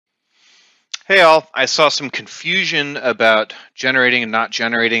Hey all, I saw some confusion about generating and not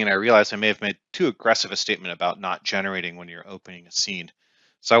generating, and I realized I may have made too aggressive a statement about not generating when you're opening a scene.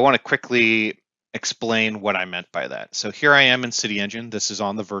 So I want to quickly explain what I meant by that. So here I am in CityEngine. This is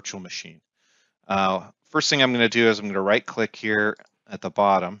on the virtual machine. First thing I'm going to do is I'm going to right click here at the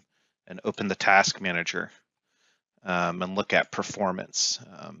bottom and open the task manager and look at performance.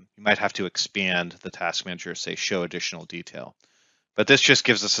 You might have to expand the task manager, say show additional detail. But this just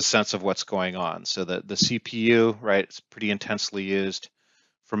gives us a sense of what's going on. So the CPU, right, it's pretty intensely used.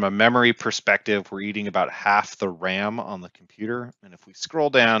 From a memory perspective, we're eating about half the RAM on the computer. And if we scroll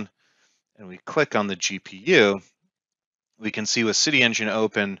down and we click on the GPU, we can see with CityEngine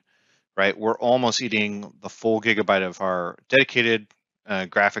open, right, we're almost eating the full gigabyte of our dedicated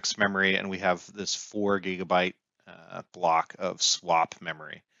graphics memory, and we have this 4 gigabyte block of swap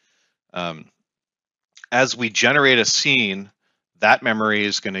memory. As we generate a scene, that memory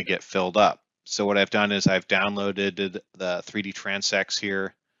is going to get filled up. So what I've done is I've downloaded the 3D transects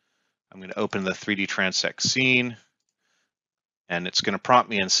here. I'm going to open the 3D transect scene, and it's going to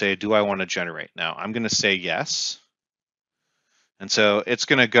prompt me and say, do I want to generate? Now I'm going to say yes. And so it's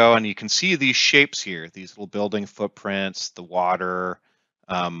going to go, and you can see these shapes here, these little building footprints, the water,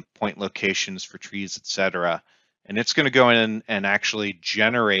 point locations for trees, etc. And it's going to go in and actually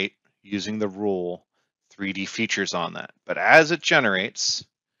generate using the rule 3D features on that. But as it generates,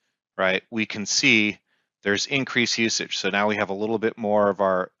 right, we can see there's increased usage. So now we have a little bit more of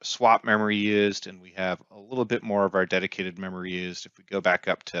our swap memory used, and we have a little bit more of our dedicated memory used. If we go back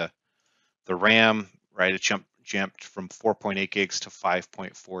up to the RAM, right, it jumped from 4.8 gigs to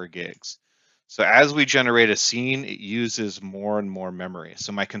 5.4 gigs. So as we generate a scene, it uses more and more memory.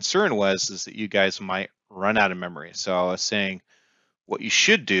 So my concern is that you guys might run out of memory. So I was saying what you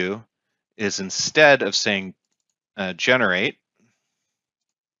should do is instead of saying generate,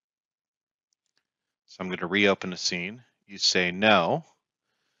 so I'm going to reopen a scene, you say no,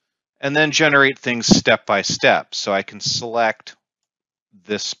 and then generate things step by step. So I can select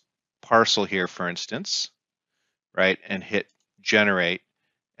this parcel here, for instance, right, and hit generate,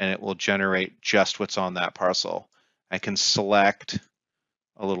 and it will generate just what's on that parcel. I can select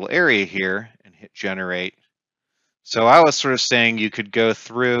a little area here and hit generate. So I was sort of saying you could go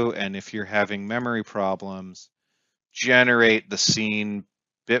through, and if you're having memory problems, generate the scene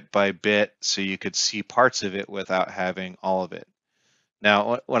bit by bit so you could see parts of it without having all of it.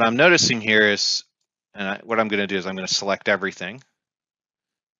 Now, what I'm noticing here is, what I'm going to do is I'm going to select everything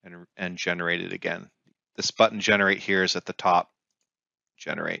and generate it again. This button generate here is at the top,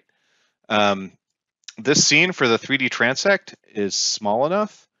 generate. This scene for the 3D transect is small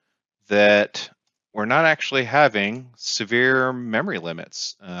enough that we're not actually having severe memory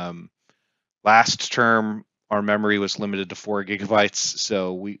limits. Last term, our memory was limited to 4 gigabytes,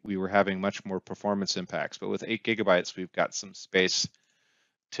 so we were having much more performance impacts. But with 8 gigabytes, we've got some space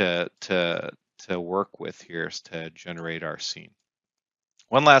to work with here to generate our scene.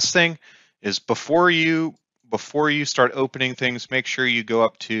 One last thing is before you start opening things, make sure you go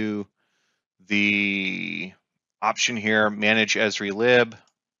up to the option here, Manage Esri.lib.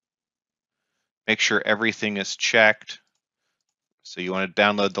 Make sure everything is checked. So you want to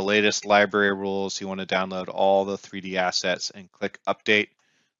download the latest library rules. You want to download all the 3D assets and click Update.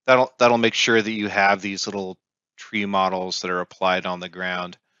 That'll make sure that you have these little tree models that are applied on the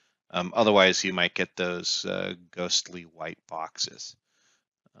ground. Otherwise, you might get those ghostly white boxes.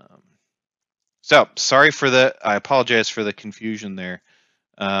 So sorry for I apologize for the confusion there.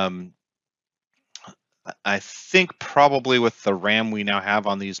 I think probably with the RAM we now have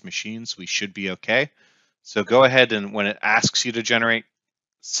on these machines, we should be okay. So go ahead, and when it asks you to generate,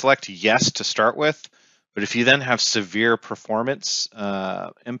 select yes to start with. But if you then have severe performance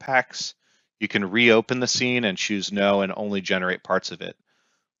impacts, you can reopen the scene and choose no and only generate parts of it.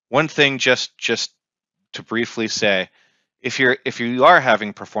 One thing just to briefly say, if you are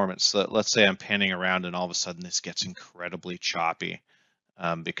having performance, let's say I'm panning around and all of a sudden this gets incredibly choppy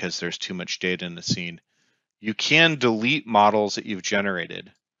because there's too much data in the scene, you can delete models that you've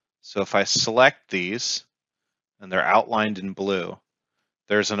generated. So if I select these, and they're outlined in blue,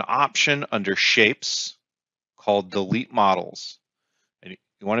 there's an option under Shapes called Delete Models. And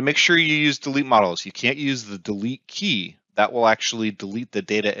you want to make sure you use Delete Models. You can't use the delete key. That will actually delete the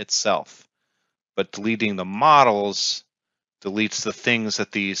data itself. But deleting the models deletes the things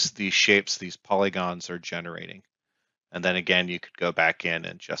that these shapes, these polygons are generating. And then again, you could go back in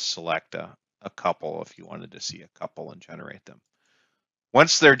and just select a couple if you wanted to see a couple and generate them.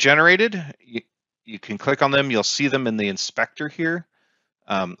 Once they're generated, you can click on them. You'll see them in the inspector here.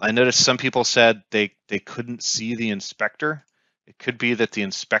 I noticed some people said they couldn't see the inspector. It could be that the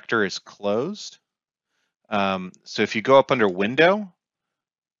inspector is closed. So if you go up under Window,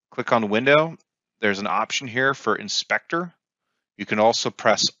 click on Window, there's an option here for Inspector. You can also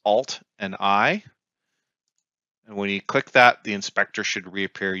press Alt and I. And when you click that, the inspector should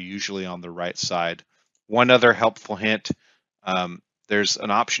reappear usually on the right side. One other helpful hint, there's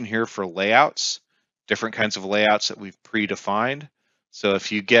an option here for layouts, different kinds of layouts that we've predefined. So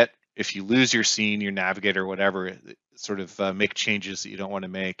if you lose your scene, your navigator, whatever, sort of make changes that you don't want to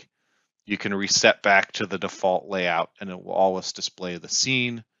make, you can reset back to the default layout and it will always display the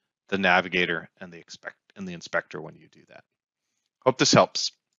scene, the navigator, and the inspector when you do that. Hope this helps.